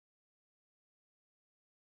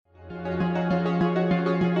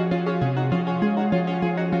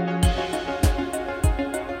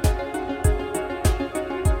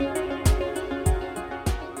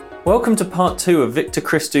Welcome to part 2 of Victor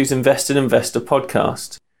Christou's Invested Investor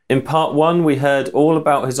podcast. In part 1, we heard all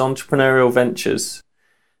about his entrepreneurial ventures.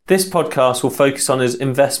 This podcast will focus on his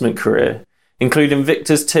investment career, including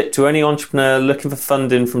Victor's tip to any entrepreneur looking for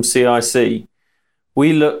funding from CIC.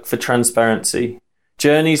 We look for transparency.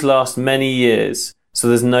 Journeys last many years, so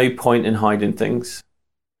there's no point in hiding things.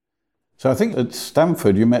 So I think at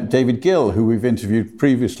Stanford you met David Gill, who we've interviewed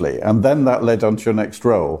previously, and then that led on to your next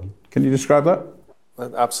role. Can you describe that?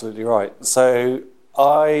 Absolutely right. So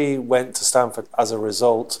I went to Stanford as a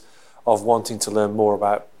result of wanting to learn more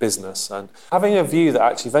about business and having a view that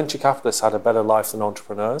actually venture capitalists had a better life than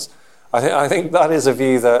entrepreneurs. I think that is a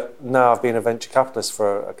view that now I've been a venture capitalist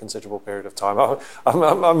for a considerable period of time. I'm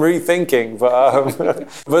rethinking,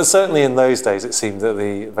 but certainly in those days it seemed that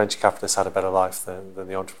the venture capitalists had a better life than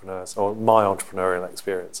the entrepreneurs, or my entrepreneurial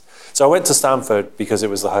experience. So I went to Stanford because it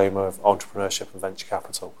was the home of entrepreneurship and venture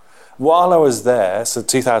capital. While I was there, so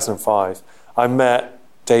 2005, I met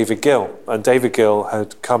David Gill, and David Gill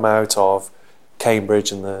had come out of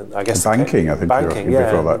Cambridge and banking,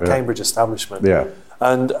 Cambridge establishment. Yeah.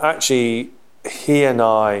 And actually, he and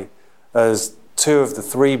I, as two of the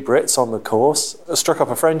three Brits on the course, struck up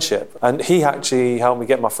a friendship. And he actually helped me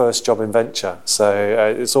get my first job in venture.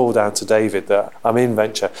 So it's all down to David that I'm in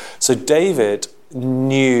venture. So David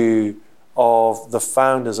knew of the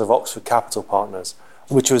founders of Oxford Capital Partners,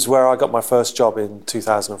 which was where I got my first job in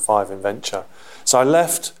 2005 in venture. So I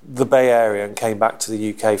left the Bay Area and came back to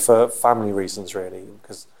the UK for family reasons, really,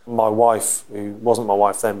 because my wife, who wasn't my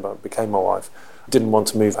wife then but became my wife, didn't want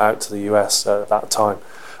to move out to the US at that time.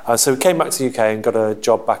 So we came back to the UK and got a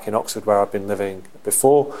job back in Oxford where I'd been living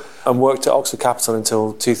before, and worked at Oxford Capital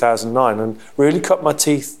until 2009 and really cut my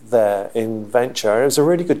teeth there in venture. It was a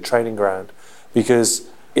really good training ground because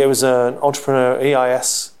it was an entrepreneur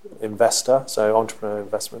EIS investor, so entrepreneur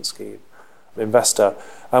investment scheme investor,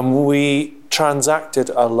 and we transacted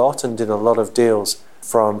a lot and did a lot of deals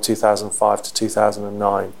from 2005 to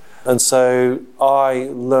 2009. And so I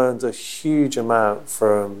learned a huge amount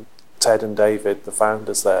from Ted and David, the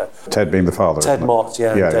founders there. Ted being the father. Ted Mott,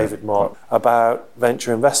 and David Mott, about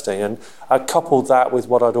venture investing. And I coupled that with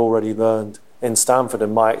what I'd already learned in Stanford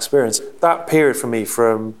and my experience. That period for me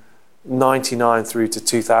from 99 through to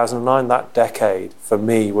 2009, that decade for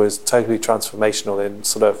me was totally transformational in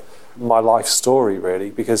sort of my life story, really,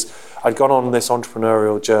 because I'd gone on this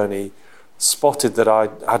entrepreneurial journey, spotted that I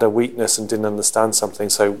had a weakness and didn't understand something,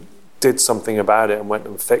 so did something about it and went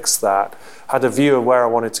and fixed that, had a view of where I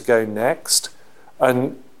wanted to go next,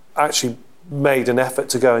 and actually made an effort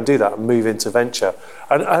to go and do that and move into venture.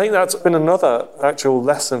 And I think that's been another actual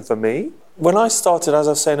lesson for me. When I started, as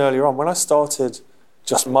I was saying earlier on, when I started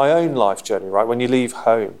just my own life journey, right, when you leave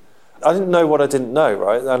home, I didn't know what I didn't know,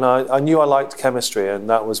 right? And I knew I liked chemistry, and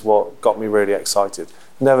that was what got me really excited.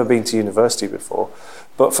 Never been to university before.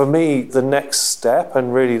 But for me, the next step,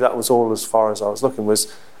 and really that was all as far as I was looking,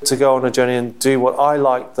 was to go on a journey and do what I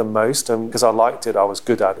liked the most. And because I liked it, I was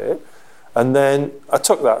good at it. And then I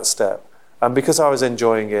took that step. And because I was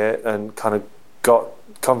enjoying it and kind of got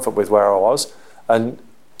comfort with where I was, and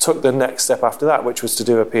took the next step after that, which was to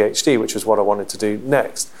do a PhD, which was what I wanted to do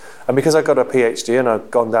next. And because I got a PhD and I'd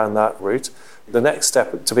gone down that route, the next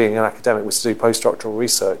step to being an academic was to do postdoctoral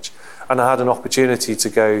research. And I had an opportunity to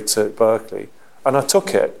go to Berkeley, and I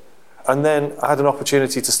took it. And then I had an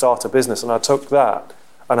opportunity to start a business, and I took that.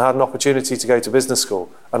 And I had an opportunity to go to business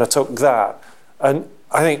school, and I took that. And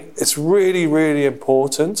I think it's really, really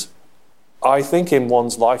important, I think, in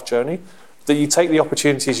one's life journey, that you take the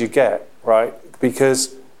opportunities you get, right?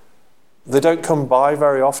 Because they don't come by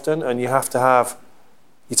very often, and you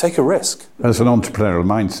take a risk. It's an entrepreneurial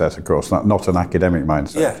mindset, of course, not an academic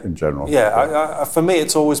mindset in general. Yeah, for me,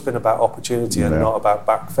 it's always been about opportunity and not about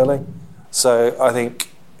backfilling. So I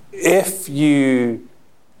think if you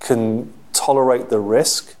can tolerate the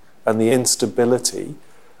risk and the instability,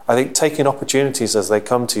 I think taking opportunities as they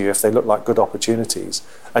come to you, if they look like good opportunities,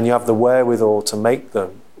 and you have the wherewithal to make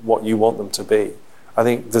them what you want them to be, I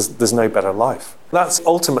think there's no better life. That's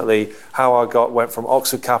ultimately how I went from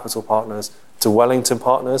Oxford Capital Partners to Wellington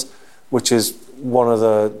Partners, which is one of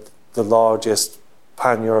the largest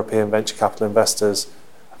pan-European venture capital investors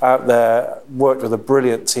out there. Worked with a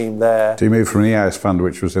brilliant team there. So you moved from an EIS fund,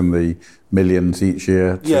 which was in the millions each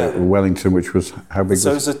year, to Wellington, which was how big?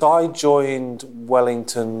 I joined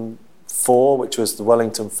Wellington 4, which was the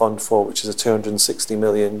Wellington Fund 4, which is a 260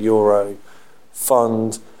 million euro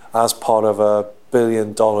fund as part of $1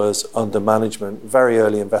 billion under management. Very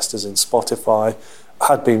early investors in Spotify,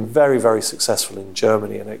 had been very, very successful in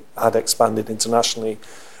Germany, and it had expanded internationally.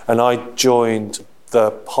 And I joined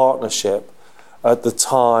the partnership at the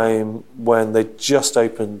time when they just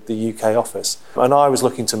opened the UK office. And I was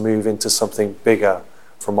looking to move into something bigger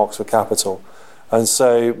from Oxford Capital. And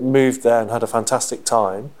so moved there and had a fantastic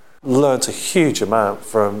time. Learned a huge amount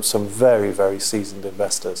from some very, very seasoned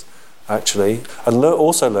investors, actually. And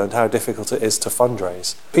also learned how difficult it is to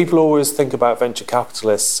fundraise. People always think about venture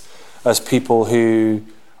capitalists as people who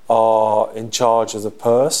are in charge of the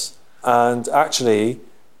purse. And actually,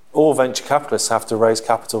 all venture capitalists have to raise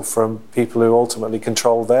capital from people who ultimately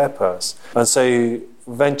control their purse. And so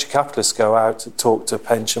venture capitalists go out to talk to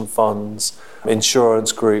pension funds,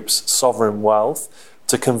 insurance groups, sovereign wealth,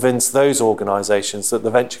 to convince those organisations that the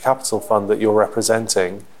venture capital fund that you're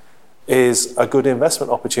representing is a good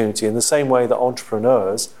investment opportunity, in the same way that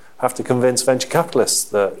entrepreneurs have to convince venture capitalists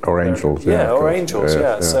that... Or angels.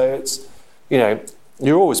 So it's,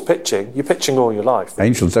 you're always pitching. You're pitching all your life.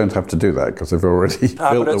 Angels don't have to do that because they've already built the wealth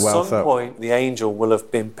up. But at some point, the angel will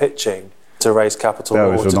have been pitching to raise capital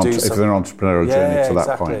or to do something. If they're an entrepreneurial journey to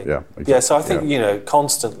that point, exactly. Yeah, so I think,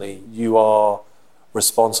 constantly you are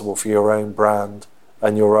responsible for your own brand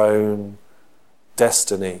and your own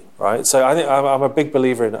destiny, right? So I think I'm a big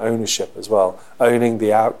believer in ownership as well, owning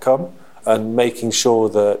the outcome and making sure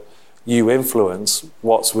that you influence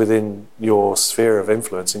what's within your sphere of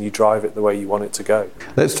influence and you drive it the way you want it to go.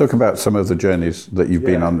 Let's talk about some of the journeys that you've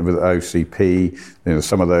been on with OCP,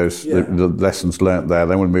 some of those the lessons learnt there.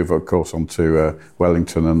 Then we'll move, of course, on to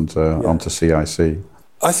Wellington and onto CIC.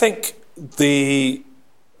 I think the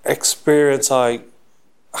experience I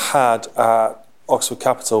had at Oxford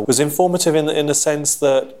Capital was informative in the sense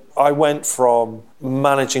that I went from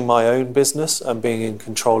managing my own business and being in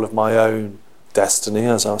control of my own destiny,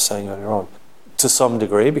 as I was saying earlier on, to some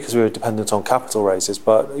degree, because we were dependent on capital raises,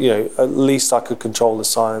 but at least I could control the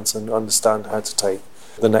science and understand how to take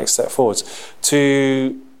the next step forwards,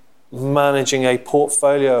 to managing a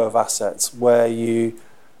portfolio of assets where you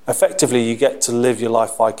get to live your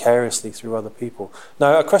life vicariously through other people.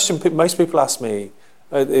 Now, a question most people ask me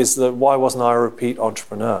is that why wasn't I a repeat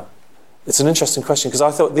entrepreneur? It's an interesting question, because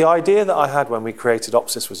I thought the idea that I had when we created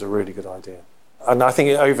Opsys was a really good idea. And I think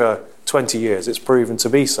over 20 years it's proven to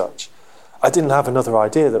be such. I didn't have another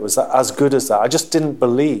idea that was as good as that. I just didn't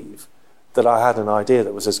believe that I had an idea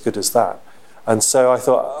that was as good as that. And so I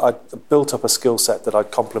thought I built up a skill set that I'd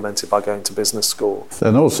complemented by going to business school.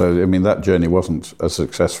 And also, that journey wasn't as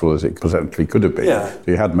successful as it potentially could have been. Yeah.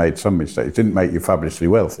 You had made some mistakes. It didn't make you fabulously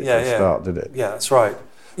wealthy at the start, did it? Yeah, that's right.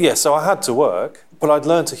 Yeah, so I had to work, but I'd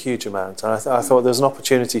learnt a huge amount. And I thought there was an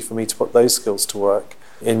opportunity for me to put those skills to work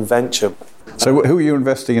in venture. So who were you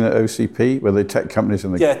investing in at OCP? Were they tech companies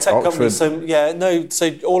in the tech Oxford? companies.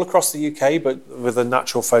 So all across the UK, but with a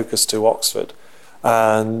natural focus to Oxford,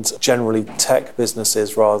 and generally tech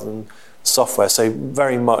businesses rather than software. So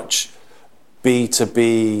very much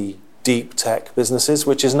B2B deep tech businesses,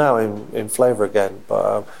 which is now in flavour again,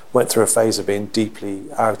 but went through a phase of being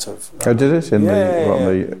deeply out of... Oh, did it? The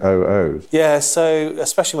 00s? Yeah, so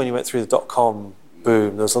especially when you went through the dot-com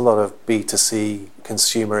boom, there was a lot of B2C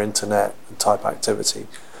consumer internet type activity.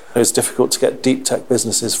 It was difficult to get deep tech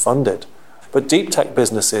businesses funded. But deep tech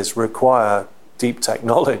businesses require deep tech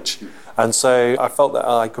knowledge. And so I felt that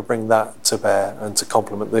I could bring that to bear and to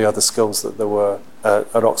complement the other skills that there were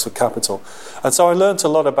at Oxford Capital. And so I learned a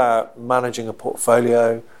lot about managing a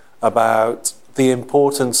portfolio, about the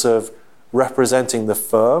importance of representing the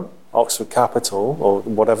firm, Oxford Capital, or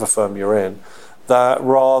whatever firm you're in, that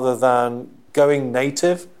rather than going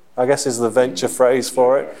native, I guess is the venture phrase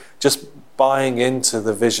for it, just buying into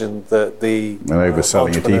the vision that the and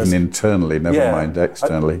overselling it even internally, never mind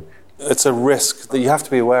externally. It's a risk that you have to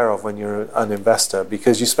be aware of when you're an investor,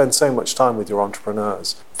 because you spend so much time with your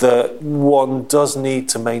entrepreneurs that one does need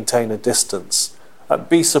to maintain a distance,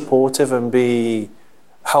 be supportive and be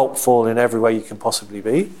helpful in every way you can possibly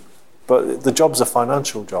be. But the job's a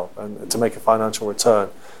financial job and to make a financial return.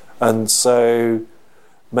 And so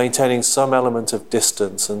maintaining some element of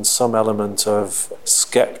distance and some element of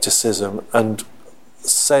skepticism and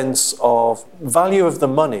sense of value of the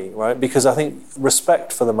money, right? Because I think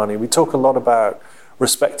respect for the money, we talk a lot about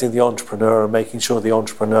respecting the entrepreneur and making sure the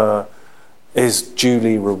entrepreneur is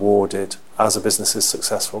duly rewarded as a business is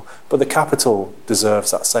successful. But the capital deserves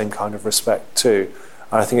that same kind of respect too.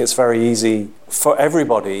 And I think it's very easy for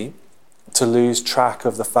everybody to lose track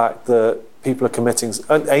of the fact that people are committing,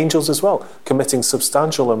 and angels as well, committing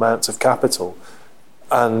substantial amounts of capital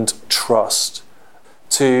and trust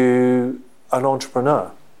to an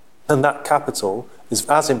entrepreneur. And that capital is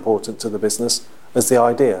as important to the business as the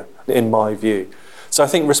idea, in my view. So I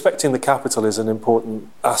think respecting the capital is an important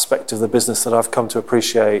aspect of the business that I've come to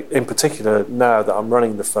appreciate, in particular now that I'm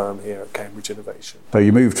running the firm here at Cambridge Innovation. So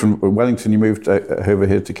you moved from Wellington, you moved over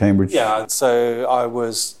here to Cambridge? Yeah, so I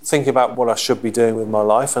was thinking about what I should be doing with my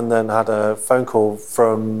life, and then had a phone call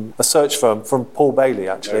from a search firm, from Paul Bailey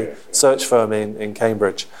actually, search firm in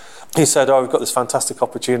Cambridge. He said, we've got this fantastic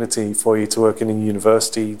opportunity for you to work in a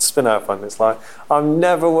university spin-out fund. It's like, I'm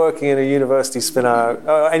never working in a university spin-out,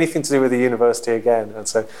 anything to do with a university again. And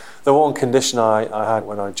so the one condition I had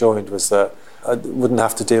when I joined was that I wouldn't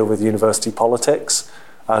have to deal with university politics.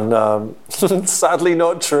 And sadly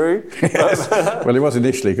not true. Yes. Well, it was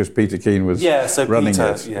initially because Peter Keane was running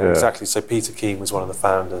it. Yeah, exactly. So Peter Keane was one of the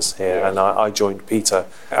founders here, and I joined Peter,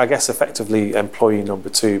 I guess effectively employee number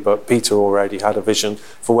 2, but Peter already had a vision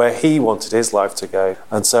for where he wanted his life to go.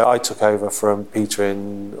 And so I took over from Peter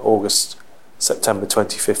in September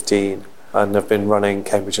 2015, and have been running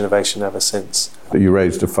Cambridge Innovation ever since. You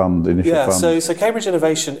raised a fund, initial fund? Yeah, so Cambridge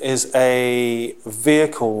Innovation is a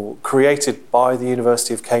vehicle created by the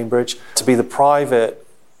University of Cambridge to be the private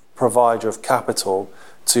provider of capital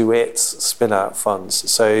to its spin-out funds.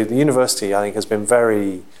 So the university, I think, has been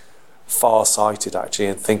very far-sighted, actually,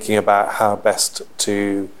 in thinking about how best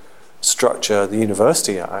to structure the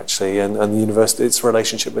university, actually, and the university, its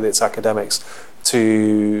relationship with its academics,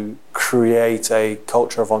 to create a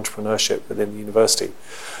culture of entrepreneurship within the university.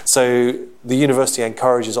 So the university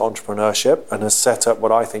encourages entrepreneurship and has set up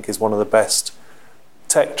what I think is one of the best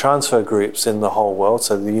tech transfer groups in the whole world.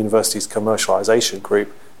 So the university's commercialization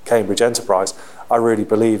group, Cambridge Enterprise, I really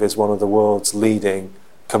believe is one of the world's leading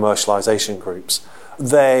commercialization groups.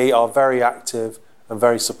 They are very active and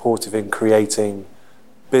very supportive in creating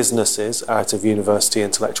businesses out of university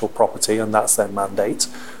intellectual property, and that's their mandate,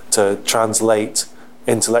 to translate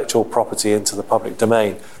intellectual property into the public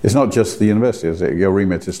domain. It's not just the university, is it? Your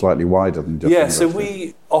remit is slightly wider than just the university. So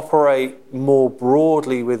we operate more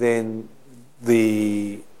broadly within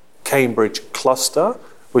the Cambridge cluster,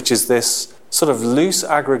 which is this sort of loose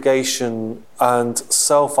aggregation and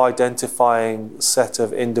self-identifying set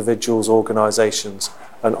of individuals, organisations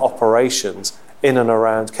and operations in and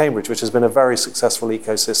around Cambridge, which has been a very successful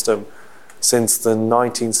ecosystem since the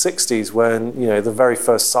 1960s, when the very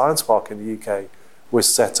first science park in the UK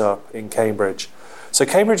was set up in Cambridge. So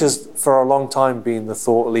Cambridge has for a long time been the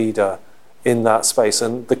thought leader in that space,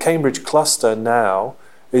 and the Cambridge cluster now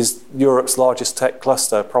is Europe's largest tech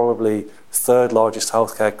cluster, probably third largest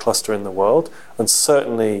healthcare cluster in the world, and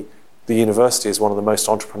certainly the university is one of the most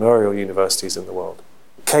entrepreneurial universities in the world.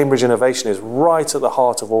 Cambridge Innovation is right at the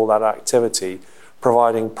heart of all that activity,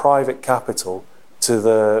 providing private capital to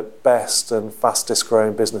the best and fastest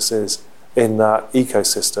growing businesses in that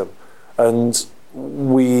ecosystem. And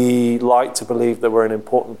we like to believe that we're an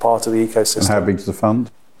important part of the ecosystem. And how big is the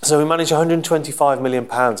fund? So we manage £125 million,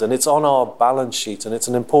 and it's on our balance sheet, and it's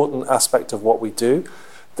an important aspect of what we do,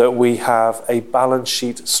 that we have a balance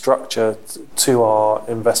sheet structure to our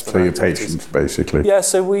investment activities. So you're patient, basically. Yeah,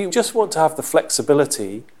 so we just want to have the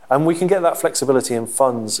flexibility, and we can get that flexibility in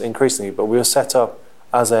funds increasingly, but we were set up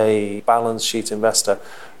as a balance sheet investor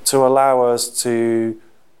to allow us to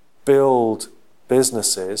build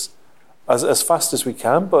businesses as fast as we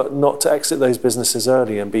can, but not to exit those businesses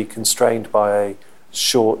early and be constrained by a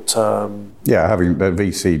short-term... Yeah, having the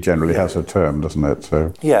VC generally has a term, doesn't it?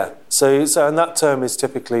 So and that term is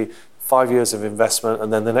typically 5 years of investment,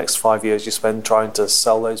 and then the next 5 years you spend trying to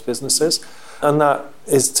sell those businesses, and that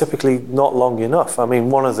is typically not long enough. I mean,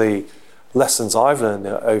 one of the lessons I've learned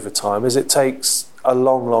over time is it takes a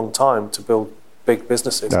long time to build big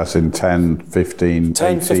businesses. That's in 10, 15,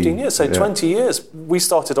 15 years, so 20 years. We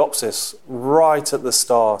started Opsys right at the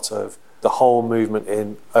start of the whole movement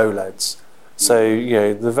in OLEDs. So,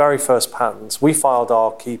 the very first patents, we filed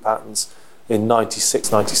our key patents in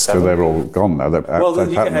 96, 97. So they're all gone now? Well,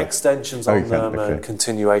 you get extensions on them and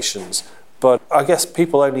continuations. But I guess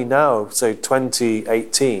people only now, so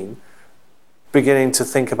 2018, beginning to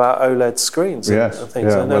think about OLED screens and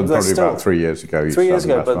things. Yeah, well, probably about 3 years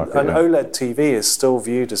ago. But an OLED TV is still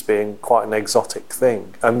viewed as being quite an exotic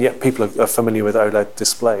thing, and yet people are familiar with OLED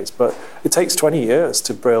displays. But it takes 20 years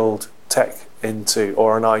to build tech into,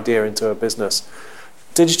 or an idea into a business.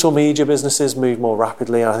 Digital media businesses move more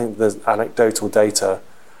rapidly. I think there's anecdotal data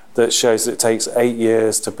that shows that it takes 8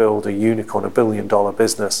 years to build a unicorn, $1 billion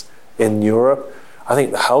business in Europe. I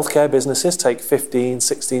think the healthcare businesses take 15,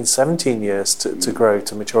 16, 17 years to grow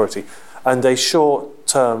to maturity. And a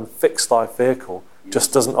short-term fixed life vehicle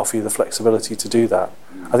just doesn't offer you the flexibility to do that.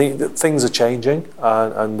 I think that things are changing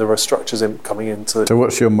and there are structures coming into... So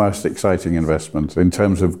what's your most exciting investment in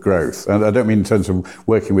terms of growth? And I don't mean in terms of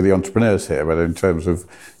working with the entrepreneurs here, but in terms of,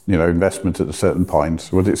 investment at a certain point.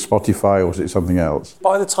 Was it Spotify or was it something else?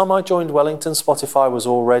 By the time I joined Wellington, Spotify was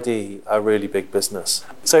already a really big business.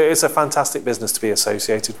 So it's a fantastic business to be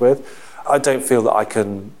associated with. I don't feel that I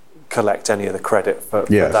can collect any of the credit for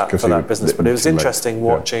that business, but it was interesting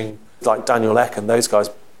watching like Daniel Ek and those guys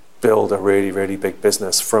build a really, really big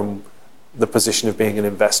business from the position of being an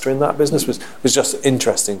investor in that business. Was just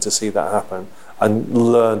interesting to see that happen,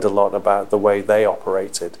 and learned a lot about the way they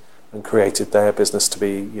operated and created their business to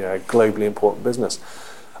be a globally important business.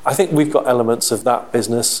 I think we've got elements of that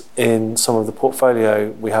business in some of the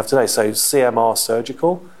portfolio we have today. So CMR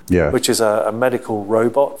Surgical, which is a medical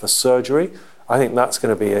robot for surgery. I think that's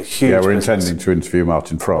going to be a huge we're business. intending to interview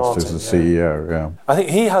Martin Frost as the CEO. I think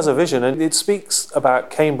he has a vision, and it speaks about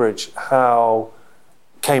Cambridge, how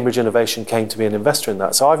Cambridge Innovation came to be an investor in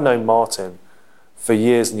that. So I've known Martin for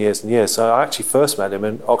years and years and years. So I actually first met him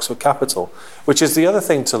in Oxford Capital, which is the other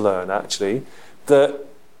thing to learn, actually, that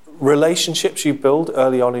relationships you build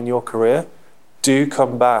early on in your career do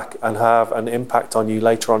come back and have an impact on you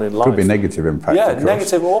later on in life. Could be negative impact. Yeah,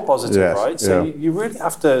 negative or positive, right? So you really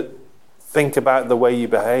have to think about the way you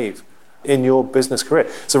behave in your business career.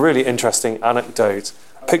 It's a really interesting anecdote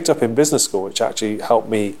I picked up in business school, which actually helped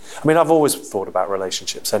me. I mean, I've always thought about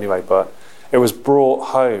relationships anyway, but it was brought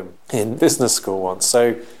home in business school once.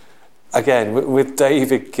 So again, with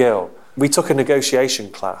David Gill, we took a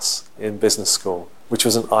negotiation class in business school, which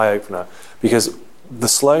was an eye-opener, because the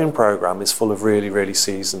Sloan program is full of really, really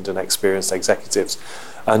seasoned and experienced executives.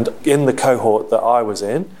 And in the cohort that I was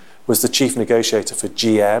in was the chief negotiator for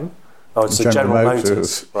GM, so General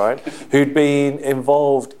Motors, right? Who'd been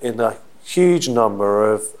involved in a huge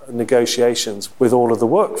number of negotiations with all of the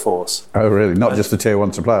workforce. Oh, really? Not just the tier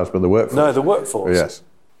one suppliers, but the workforce? No, the workforce. Yes.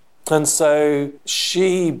 And so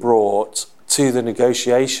she brought to the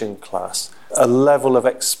negotiation class a level of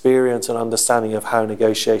experience and understanding of how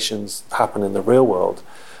negotiations happen in the real world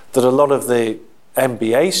that a lot of the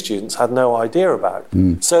MBA students had no idea about.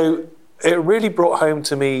 So it really brought home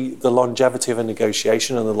to me the longevity of a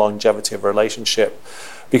negotiation and the longevity of a relationship,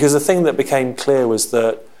 because the thing that became clear was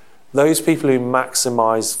that those people who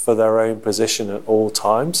maximize for their own position at all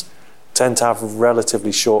times tend to have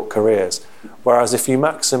relatively short careers. Whereas if you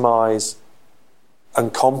maximize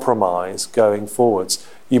and compromise going forwards,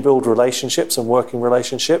 you build relationships and working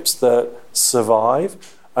relationships that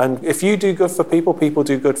survive. And if you do good for people, people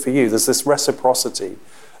do good for you. There's this reciprocity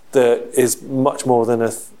that is much more than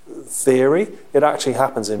a theory. It actually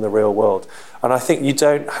happens in the real world. And I think you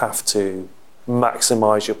don't have to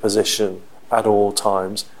maximize your position at all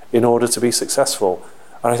times in order to be successful.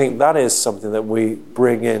 And I think that is something that we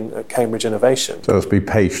bring in at Cambridge Innovation. So let's be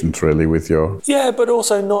patient, really, with your... Yeah, but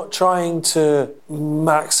also not trying to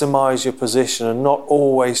maximise your position and not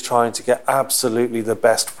always trying to get absolutely the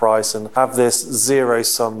best price and have this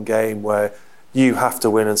zero-sum game where you have to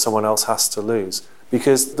win and someone else has to lose.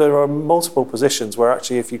 Because there are multiple positions where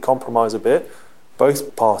actually if you compromise a bit,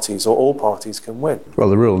 both parties or all parties can win. Well,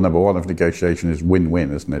 the rule number one of negotiation is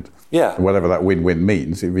win-win, isn't it? Yeah. Whatever that win-win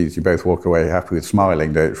means, it means you both walk away happy with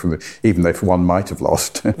smiling, even if one might have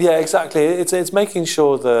lost. Yeah, exactly. It's making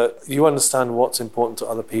sure that you understand what's important to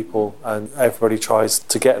other people and everybody tries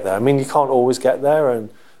to get there. I mean, you can't always get there,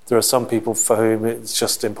 and there are some people for whom it's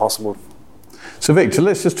just impossible. So, Victor,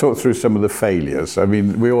 let's just talk through some of the failures. I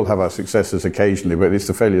mean, we all have our successes occasionally, but it's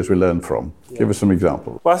the failures we learn from. Yeah. Give us some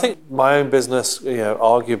examples. Well, I think my own business,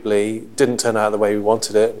 arguably didn't turn out the way we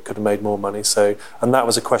wanted it. Could have made more money. And that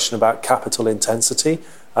was a question about capital intensity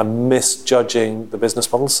and misjudging the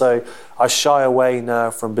business model. So I shy away now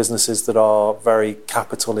from businesses that are very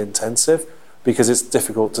capital intensive because it's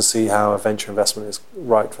difficult to see how a venture investment is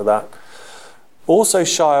right for that. Also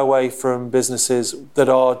shy away from businesses that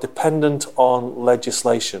are dependent on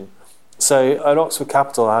legislation. So at Oxford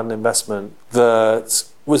Capital, I had an investment that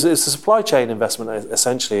it's a supply chain investment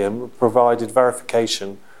essentially, and provided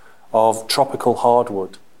verification of tropical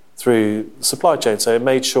hardwood through the supply chain. So it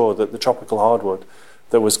made sure that the tropical hardwood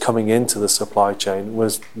that was coming into the supply chain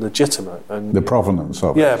was legitimate. And the provenance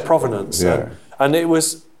of it. Yeah, provenance. Yeah. And it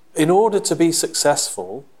was, in order to be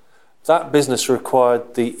successful, that business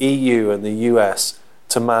required the EU and the US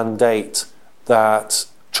to mandate that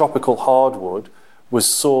tropical hardwood was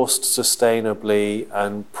sourced sustainably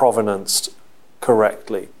and provenanced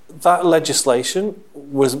correctly. That legislation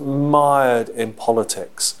was mired in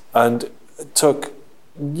politics and took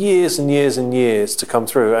years and years and years to come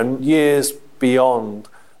through, and years beyond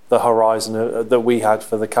the horizon that we had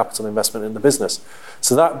for the capital investment in the business.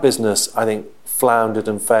 So that business, I think, floundered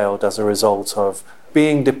and failed as a result of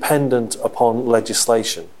being dependent upon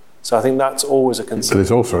legislation. So I think that's always a concern. But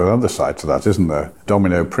there's also another side to that, isn't there?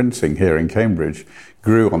 Domino printing here in Cambridge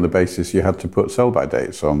grew on the basis you had to put sell-by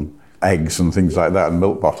dates on eggs and things like that and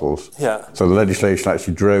milk bottles. Yeah. So the legislation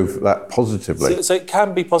actually drove that positively. So it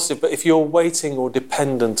can be positive, but if you're waiting or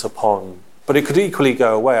dependent upon, but it could equally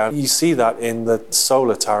go away. And you see that in the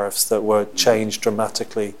solar tariffs that were changed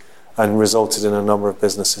dramatically and resulted in a number of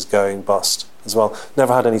businesses going bust as well.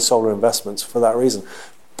 Never had any solar investments for that reason.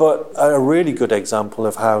 But a really good example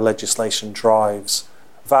of how legislation drives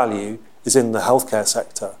value is in the healthcare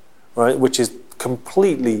sector, right, which is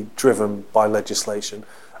completely driven by legislation.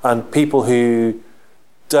 And people who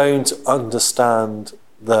don't understand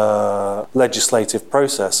the legislative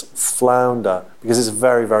process flounder because it's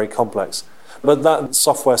very, very complex. But that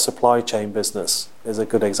software supply chain business is a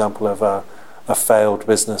good example of a failed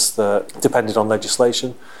business that depended on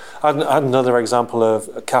legislation. I had another example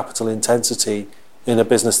of capital intensity in a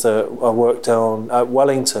business that I worked on at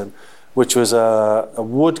Wellington, which was a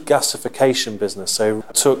wood gasification business. So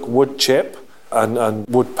took wood chip and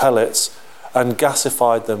wood pellets and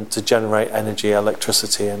gasified them to generate energy,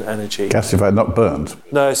 electricity and energy. Gasified, not burned?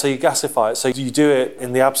 No, so you gasify it. So you do it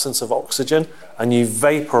in the absence of oxygen and you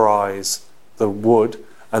vaporize the wood,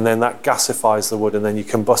 and then that gasifies the wood, and then you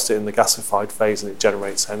combust it in the gasified phase and it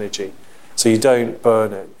generates energy. So you don't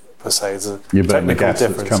burn it per se. There's a you burn the technical gas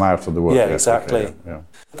difference. that's come out of the wood. Yeah, yes, exactly. Okay, yeah.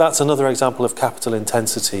 That's another example of capital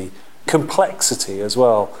intensity, complexity as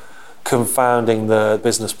well, confounding the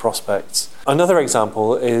business prospects. Another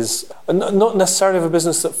example is not necessarily of a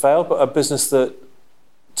business that failed, but a business that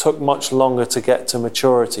took much longer to get to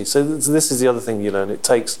maturity. So this is the other thing you learn. It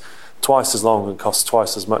takes twice as long and costs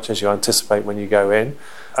twice as much as you anticipate when you go in.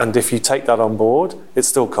 And if you take that on board, it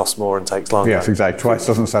still costs more and takes longer. Yes, exactly. Twice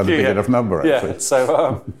doesn't sound a big enough number, actually. Yeah,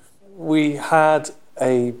 so we had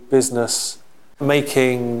a business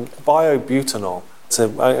making biobutanol.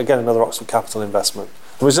 So again, another Oxford Capital investment.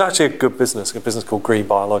 It was actually a business called Green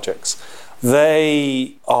Biologics.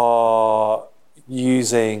 They are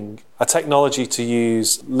using a technology to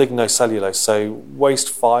use lignocellulose, so waste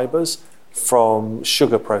fibres from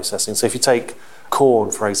sugar processing. So if you take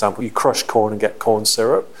corn, for example, you crush corn and get corn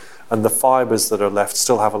syrup, and the fibres that are left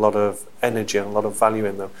still have a lot of energy and a lot of value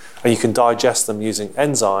in them. And you can digest them using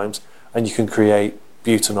enzymes, and you can create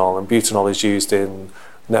butanol. And butanol is used in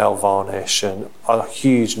nail varnish and a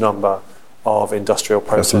huge number of industrial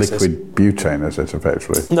processes. That's liquid butane, is it,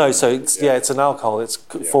 effectively? No, so it's an alcohol. It's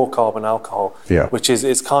 4-carbon alcohol, which is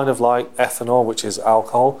it's kind of like ethanol, which is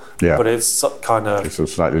alcohol, but it's kind of it's a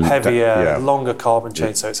slightly heavier, longer carbon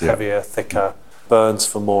chain, so it's heavier, thicker, burns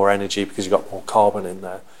for more energy because you've got more carbon in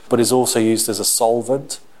there. But it's also used as a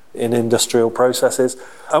solvent in industrial processes.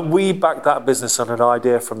 And we backed that business on an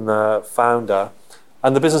idea from the founder.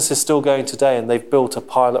 And the business is still going today, and they've built a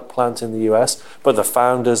pilot plant in the US, but the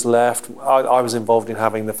founders left. I was involved in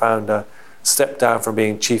having the founder step down from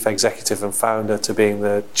being chief executive and founder to being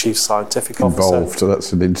the chief scientific officer. Involved, so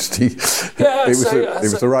that's an entity. Yeah, it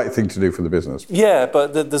was the right thing to do for the business. Yeah,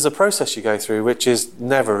 but there's a process you go through which is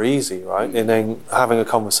never easy, right? In then having a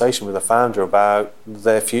conversation with a founder about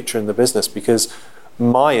their future in the business, because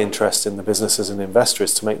my interest in the business as an investor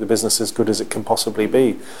is to make the business as good as it can possibly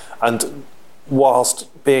be. And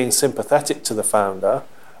whilst being sympathetic to the founder,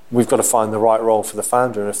 we've got to find the right role for the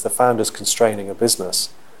founder. And if the founder's constraining a business,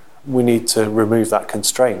 we need to remove that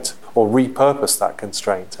constraint or repurpose that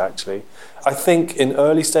constraint, actually. I think in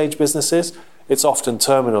early stage businesses, it's often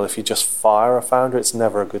terminal. If you just fire a founder, it's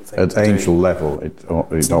never a good thing to do. At angel level, it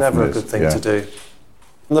it's never a good thing to do.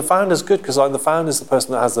 And the founder's good because the founder's the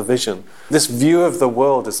person that has the vision. This view of the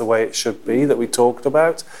world is the way it should be that we talked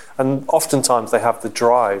about. And oftentimes they have the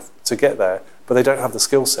drive to get there, but they don't have the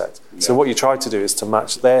skill set. So what you try to do is to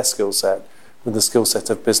match their skill set with the skill set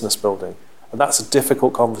of business building. And that's a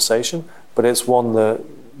difficult conversation, but it's one that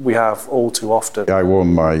we have all too often. I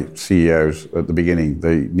warn my CEOs at the beginning,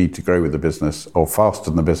 they need to grow with the business or faster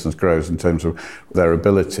than the business grows in terms of their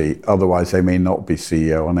ability. Otherwise, they may not be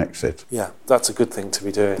CEO on exit. Yeah, that's a good thing to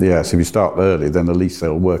be doing. Yes, if you start early, then at least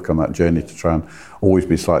they'll work on that journey to try and always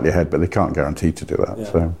be slightly ahead, but they can't guarantee to do that.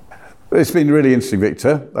 Yeah. So it's been really interesting,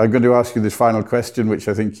 Victor. I'm going to ask you this final question, which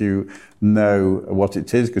I think you know what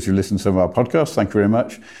it is because you listen to some of our podcasts. Thank you very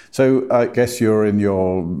much. So I guess you're in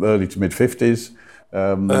your early to mid-50s.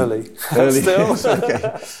 Early. Still?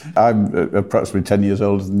 Okay. I'm approximately 10 years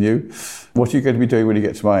older than you. What are you going to be doing when you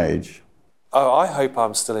get to my age? Oh, I hope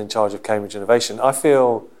I'm still in charge of Cambridge Innovation. I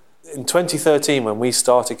feel in 2013, when we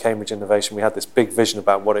started Cambridge Innovation, we had this big vision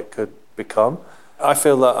about what it could become. I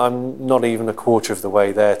feel that I'm not even a quarter of the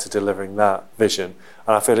way there to delivering that vision.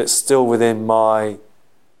 And I feel it's still within my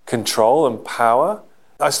control and power.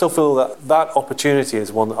 I still feel that that opportunity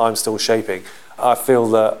is one that I'm still shaping. I feel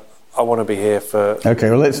that I want to be here for... Okay,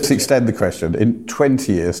 well, let's extend the question. In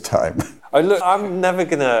 20 years' time. I'm never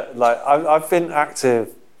going to... I've been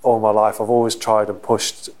active all my life. I've always tried and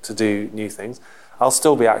pushed to do new things. I'll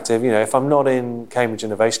still be active. If I'm not in Cambridge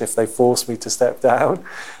Innovation, if they force me to step down,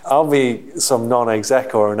 I'll be some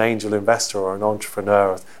non-exec or an angel investor or an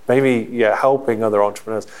entrepreneur. Maybe, helping other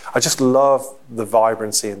entrepreneurs. I just love the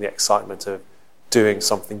vibrancy and the excitement of doing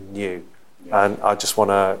something new. And I just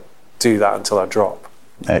want to do that until I drop.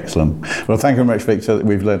 Excellent. Well, thank you very much, Victor.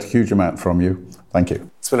 We've learned a huge amount from you. Thank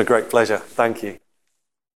you. It's been a great pleasure. Thank you.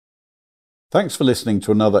 Thanks for listening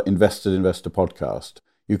to another Invested Investor podcast.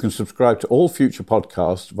 You can subscribe to all future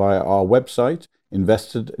podcasts via our website,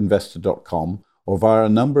 investedinvestor.com, or via a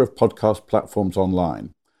number of podcast platforms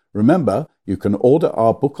online. Remember, you can order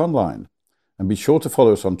our book online. And be sure to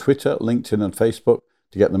follow us on Twitter, LinkedIn, and Facebook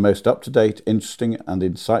to get the most up-to-date, interesting, and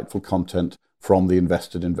insightful content from the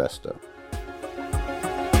Invested Investor.